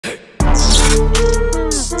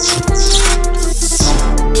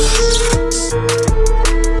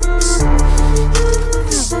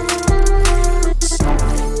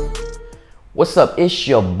What's up? It's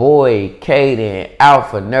your boy Cahden,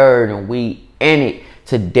 Alpha Nerd, and we in it.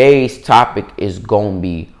 Today's topic is gonna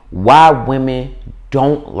be why women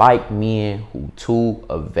don't like men who too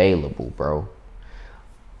available, bro.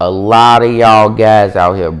 A lot of y'all guys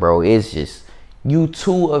out here, bro, it's just you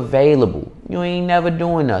too available. You ain't never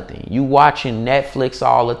doing nothing. You watching Netflix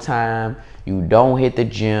all the time. You don't hit the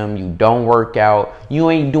gym. You don't work out.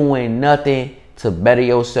 You ain't doing nothing to better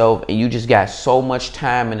yourself, and you just got so much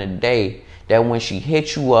time in a day that when she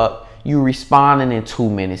hits you up, you responding in 2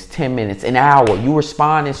 minutes, 10 minutes, an hour. You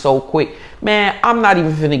responding so quick. Man, I'm not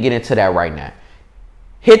even finna get into that right now.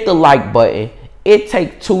 Hit the like button. It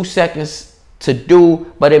take 2 seconds to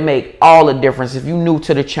do, but it make all the difference. If you new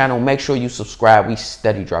to the channel, make sure you subscribe. We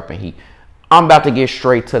steady dropping heat. I'm about to get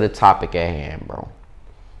straight to the topic at hand, bro.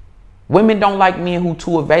 Women don't like men who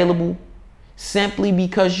too available simply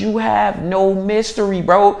because you have no mystery,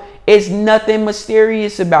 bro. It's nothing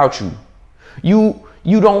mysterious about you.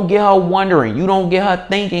 You don't get her wondering. You don't get her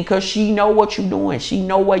thinking, because she know what you doing. She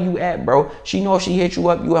know where you at, bro. She know if she hit you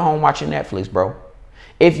up, you at home watching Netflix, bro.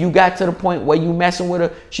 If you got to the point where you messing with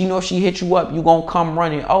her, she know if she hit you up, you gonna come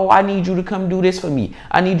running. Oh, I need you to come do this for me.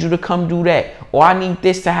 I need you to come do that. Or I need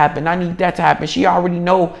this to happen. I need that to happen. She already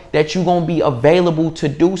know that you gonna be available to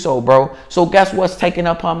do so, bro. So guess what's taking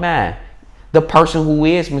up her mind? The person who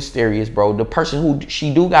is mysterious, bro. The person who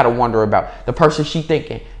she do got to wonder about. The person she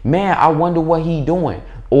thinking, man, I wonder what he doing.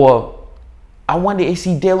 Or I wonder, is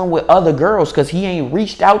he dealing with other girls? Because he ain't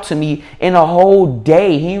reached out to me in a whole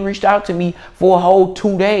day. He ain't reached out to me for a whole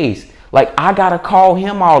 2 days. Like, I got to call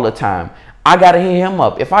him all the time. I got to hit him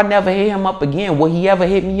up. If I never hit him up again, will he ever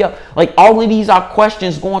hit me up? Like, all of these are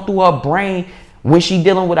questions going through her brain when she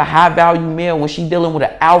dealing with a high value male, when she dealing with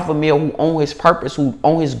an alpha male who on his purpose, who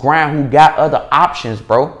on his grind, who got other options,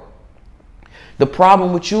 bro. The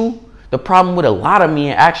problem with you, the problem with a lot of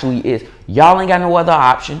men actually is y'all ain't got no other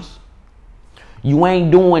options. You ain't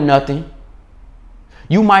doing nothing.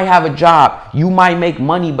 You might have a job. You might make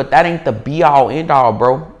money, but that ain't the be all end all,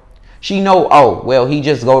 bro. She know, oh, well, he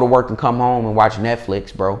just go to work and come home and watch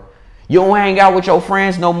Netflix, bro. You don't hang out with your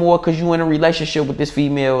friends no more because you in a relationship with this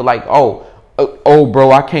female. Like, oh,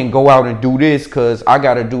 bro, I can't go out and do this because I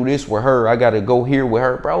got to do this with her. I got to go here with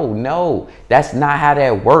her. Bro, no, that's not how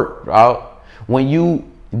that works, bro. When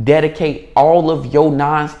you dedicate all of your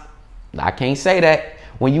I can't say that.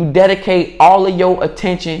 When you dedicate all of your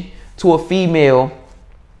attention to a female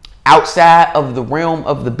outside of the realm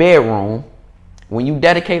of the bedroom, when you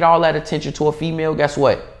dedicate all that attention to a female, guess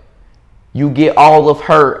what? You get all of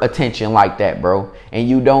her attention like that, bro. And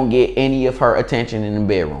you don't get any of her attention in the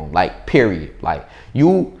bedroom. Like, period. Like,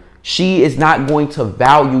 she is not going to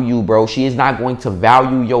value you, bro. She is not going to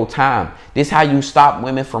value your time. This is how you stop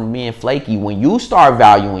women from being flaky. When you start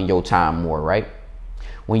valuing your time more, right?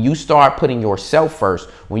 When you start putting yourself first,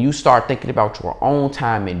 when you start thinking about your own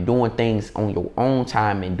time and doing things on your own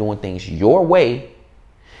time and doing things your way,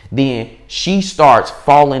 then she starts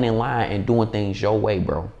falling in line and doing things your way,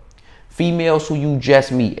 bro. Females who you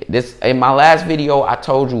just meet. This in my last video, I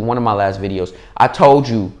told you, one of my last videos, I told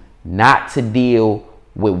you not to deal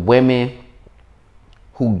with women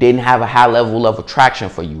who didn't have a high level of attraction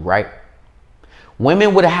for you, right?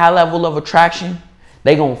 Women with a high level of attraction,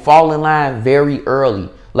 they gonna fall in line very early.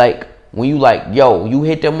 Like, when you like, yo, you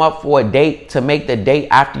hit them up for a date to make the date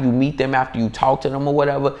after you meet them, after you talk to them or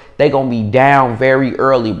whatever, they gonna be down very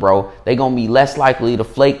early, bro. They gonna be less likely to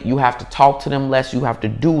flake. You have to talk to them less. You have to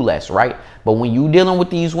do less, right? But when you dealing with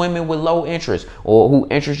these women with low interest or who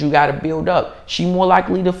interest you got to build up, she more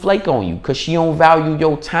likely to flake on you because she don't value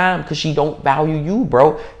your time, because she don't value you,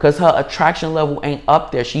 bro, because her attraction level ain't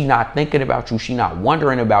up there. She not thinking about you. She not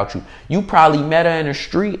wondering about you. You probably met her in the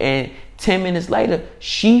street and 10 minutes later,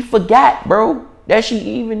 she forgot, bro, that she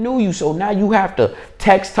even knew you. So now you have to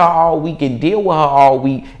text her all week and deal with her all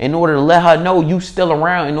week in order to let her know you still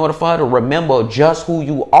around, in order for her to remember just who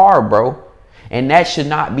you are, bro. And that should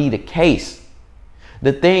not be the case.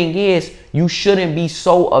 The thing is, you shouldn't be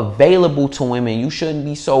so available to women. You shouldn't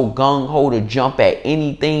be so gung-ho to jump at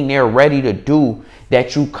anything they're ready to do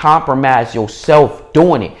that you compromise yourself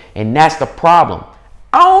doing it. And that's the problem.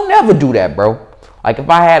 I don't never do that, bro. Like,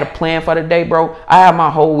 if I had a plan for the day, bro, I have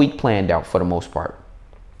my whole week planned out for the most part.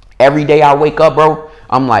 Every day I wake up, bro,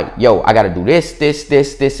 I'm like, yo, I got to do this,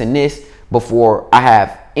 and this before I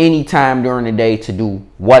have any time during the day to do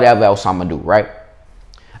whatever else I'm going to do, right?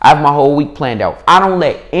 I have my whole week planned out. I don't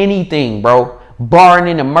let anything, bro, barring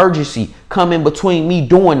an emergency, come in between me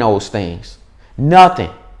doing those things.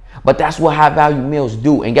 Nothing. But that's what high value males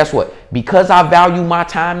do. And guess what? Because I value my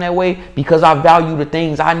time that way, because I value the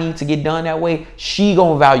things I need to get done that way, she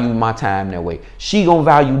gonna value my time that way. She gonna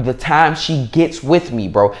value the time she gets with me,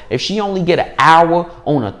 bro. If she only get an hour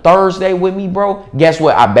on a Thursday with me, bro, guess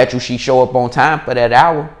what? I bet you she show up on time for that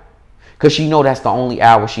hour. Because she know that's the only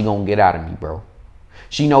hour she gonna get out of me, bro.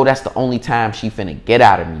 She know that's the only time she finna get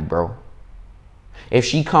out of me, bro. If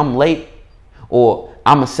she come late, or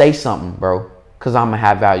I'ma say something, bro, because I'm a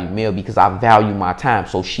high value male, because I value my time.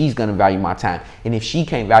 So she's going to value my time. And if she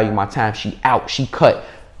can't value my time, she out. She cut.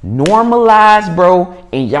 Normalize, bro,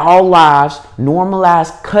 in y'all lives.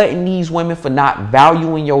 Normalize cutting these women for not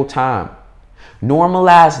valuing your time.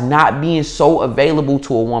 Normalize not being so available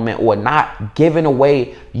to a woman or not giving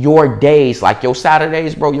away your days. Like your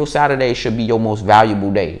Saturdays, bro. Your Saturdays should be your most valuable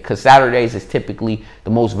day. Because Saturdays is typically the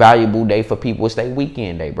most valuable day for people. It's their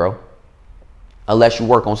weekend day, bro. Unless you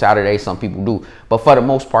work on Saturdays, some people do. But for the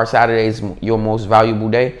most part, Saturdays is your most valuable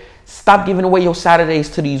day. Stop giving away your Saturdays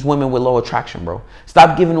to these women with low attraction, bro.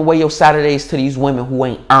 Stop giving away your Saturdays to these women who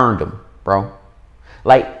ain't earned them, bro.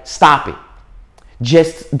 Like, stop it.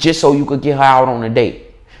 Just so you could get her out on a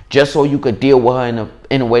date. Just so you could deal with her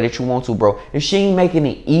in a way that you want to, bro. If she ain't making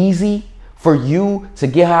it easy for you to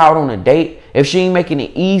get her out on a date, if she ain't making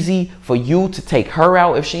it easy for you to take her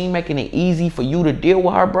out, if she ain't making it easy for you to deal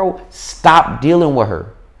with her, bro, stop dealing with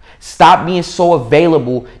her. Stop being so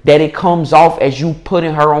available that it comes off as you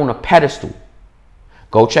putting her on a pedestal.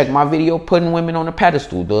 Go check my video, Putting Women on a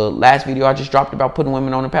Pedestal. The last video I just dropped about putting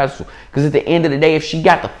women on a pedestal. Because at the end of the day, if she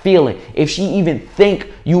got the feeling, if she even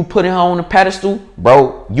think you putting her on a pedestal,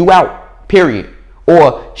 bro, you out, period.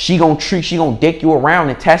 Or she gonna dick you around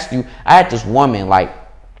and test you. I had this woman like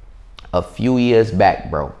a few years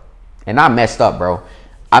back, bro. And I messed up, bro.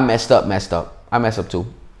 I messed up too.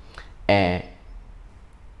 And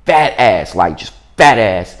fat ass, like just fat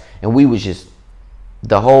ass. And we was just,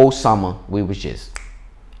 the whole summer, we was just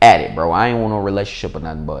at it, bro. I ain't want no relationship or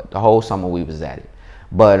nothing, but the whole summer we was at it.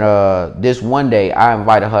 But this one day, I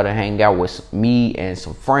invited her to hang out with me and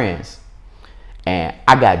some friends. And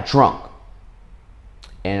I got drunk.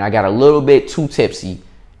 And I got a little bit too tipsy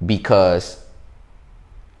because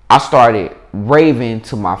I started raving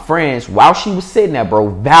to my friends while she was sitting there, bro,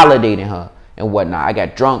 validating her and whatnot. I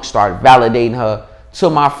got drunk, started validating her to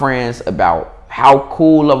my friends about how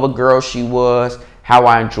cool of a girl she was, how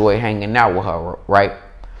I enjoyed hanging out with her, right?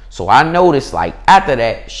 So I noticed, like, after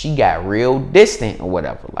that, she got real distant or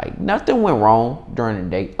whatever. Like, nothing went wrong during the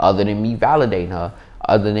day other than me validating her.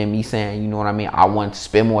 Other than me saying, you know what I mean? I wanted to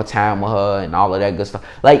spend more time with her and all of that good stuff.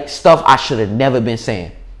 Like, stuff I should have never been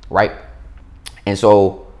saying, right? And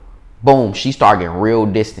so, boom, she started getting real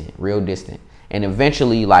distant. And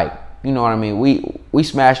eventually, like, you know what I mean? We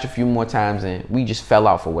smashed a few more times and we just fell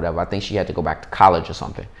out for whatever. I think she had to go back to college or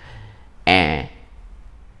something. And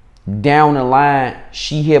down the line,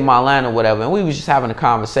 she hit my line or whatever. And we was just having a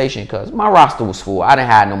conversation because my roster was full. I didn't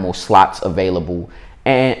have no more slots available.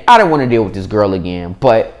 And I didn't want to deal with this girl again,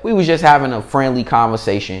 but we was just having a friendly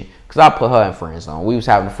conversation because I put her in friend zone. We was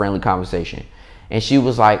having a friendly conversation. And she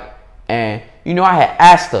was like, and you know, I had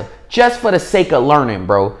asked her just for the sake of learning,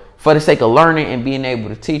 bro, for the sake of learning and being able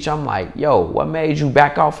to teach. I'm like, yo, what made you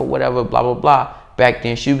back off or whatever, blah, blah, blah. Back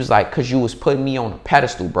then, she was like, because you was putting me on a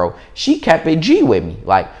pedestal, bro. She kept it G with me.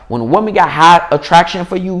 Like, when a woman got high attraction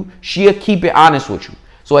for you, she'll keep it honest with you.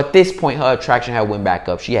 So at this point, her attraction had went back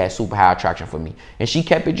up. She had super high attraction for me. And she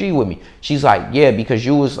kept it G with me. She's like, yeah, because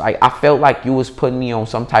you was like, I felt like you was putting me on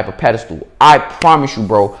some type of pedestal. I promise you,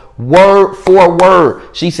 bro, word for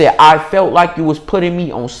word. She said, I felt like you was putting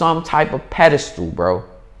me on some type of pedestal, bro.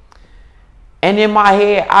 And in my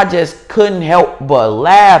head, I just couldn't help but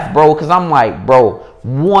laugh, bro. Because I'm like, bro,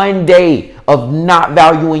 one day of not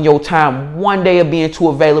valuing your time, one day of being too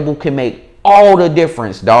available can make all the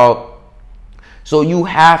difference, dog. So you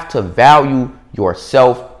have to value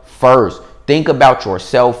yourself first. Think about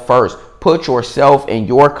yourself first. Put yourself and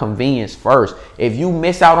your convenience first. If you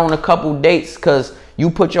miss out on a couple dates because you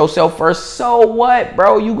put yourself first, so what,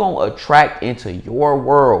 bro? You gonna attract into your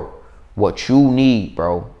world what you need,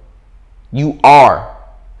 bro. You are.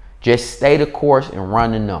 Just stay the course and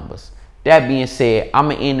run the numbers. That being said, I'm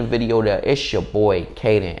going to end the video there. It's your boy,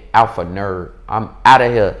 Cahden, Alpha Nerd. I'm out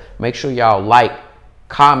of here. Make sure y'all like,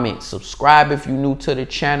 comment, subscribe if you're new to the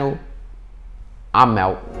channel. I'm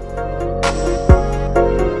out.